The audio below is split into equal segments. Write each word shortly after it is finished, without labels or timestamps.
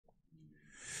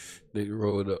They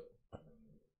roll it up.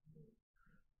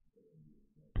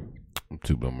 I'm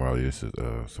too bum Marley. This is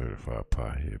certified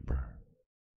pothead, bro.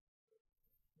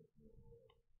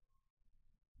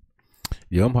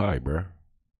 Yeah, I'm high, bro.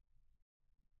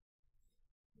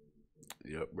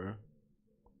 Yep, bro.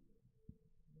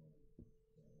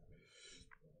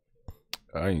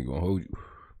 I ain't gonna hold you.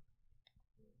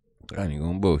 I ain't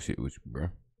gonna bullshit with you, bro.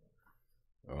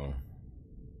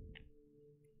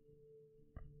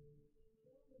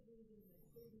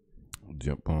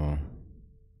 Jump on.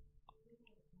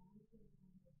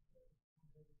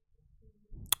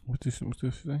 What's this thing?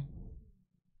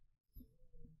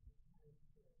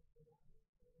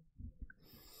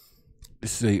 It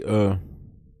say,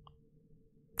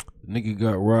 nigga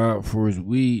got robbed for his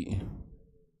weed.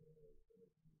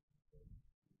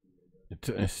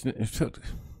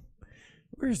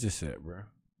 Where's this at, bro?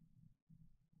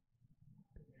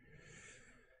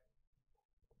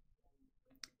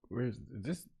 Where's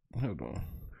this? Hold on.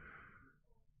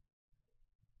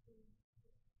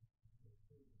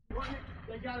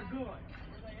 They got a gun.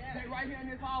 They right here in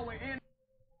this hallway.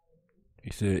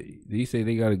 He said, did he say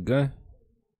they got a gun?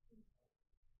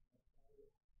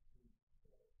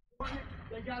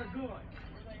 They got a gun.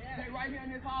 They right here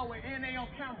in this hallway and they on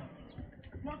camera.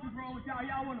 What's wrong with y'all?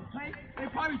 Y'all want to play? They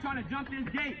probably trying to jump this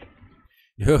gate.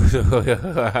 Yo,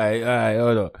 alright,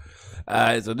 hold on.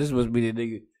 Alright, so this must be the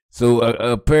nigga. So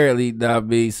apparently,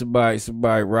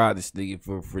 somebody robbed this nigga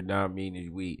for his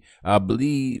weed. I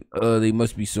believe they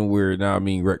must be somewhere,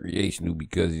 recreational,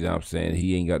 because you know what I'm saying,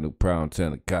 he ain't got no problem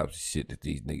telling the cops and shit that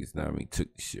these niggas,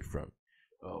 took the shit from him.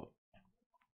 Oh.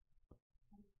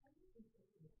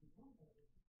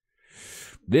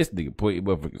 This nigga point your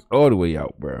motherfuckers all the way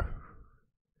out, bro.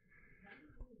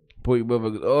 Point your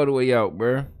motherfuckers all the way out,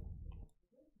 bro.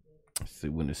 See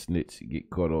when the snitch get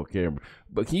caught on camera.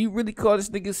 But can you really call this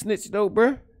nigga snitch though,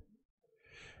 bro?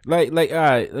 Like, all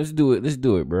right, let's do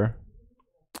it, bro.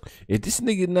 If this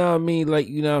nigga, like,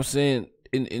 you know what I'm saying,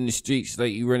 in the streets,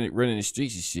 like you running the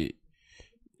streets and shit,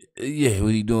 yeah,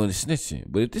 what he doing is snitching.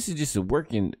 But if this is just a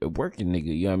working nigga,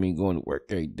 you know what I mean, going to work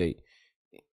every day,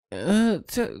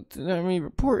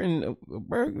 reporting a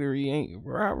burglary ain't a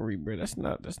robbery, bro. That's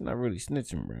not really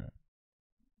snitching, bro.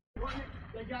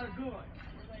 They got a gun.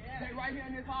 They right here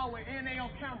in this hallway and they on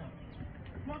camera.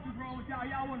 What's wrong with y'all?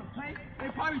 Y'all want to play? They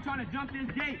probably trying to jump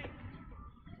this gate.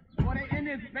 Well, they in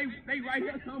this. They right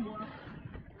here somewhere.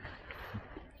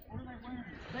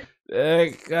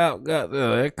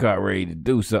 That cop ready to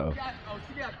do something. She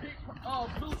got big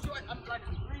blue shorts. I'm like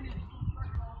a green.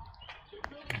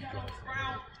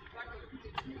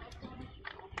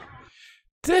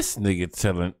 This nigga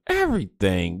telling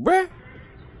everything, bruh.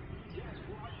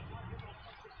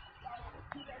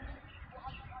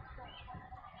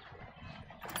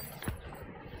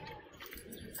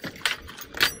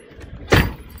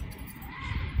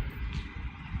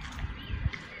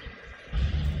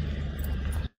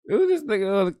 Who's this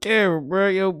nigga on the camera, bro?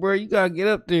 Yo, bro, you gotta get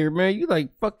up there, man. You like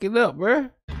fucking up, bro.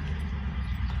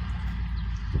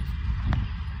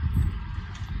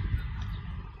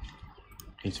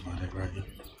 It's about that right here.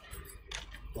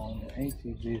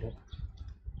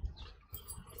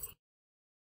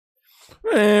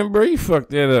 Man, bro, you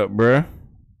fucked that up, bro.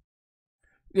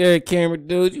 Yeah, camera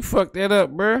dude, you fucked that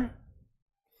up, bro.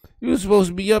 You was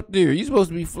supposed to be up there. You supposed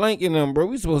to be flanking them, bro.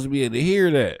 We supposed to be able to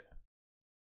hear that.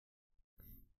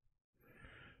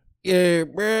 Yeah,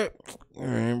 bro.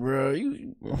 Man, bro,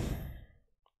 you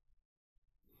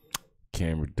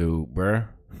camera dude, bro.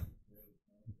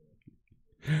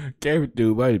 Camera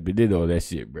dude might have been in on that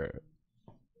shit, bro.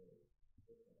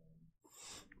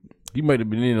 He might have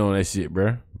been in on that shit,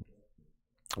 bro.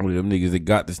 One of them niggas that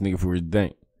got this nigga for his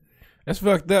dank. That's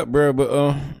fucked up, bro.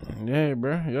 But yeah,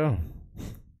 bro, yo,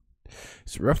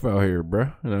 it's rough out here, bro.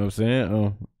 You know what I'm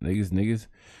saying? Niggas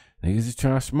is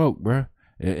trying to smoke, bro.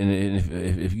 And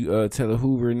if you tell a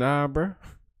Hoover nah, bro,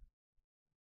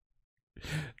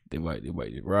 they might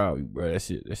rob you, bro. That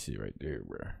shit right there,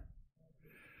 bro.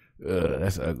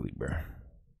 That's ugly, bro.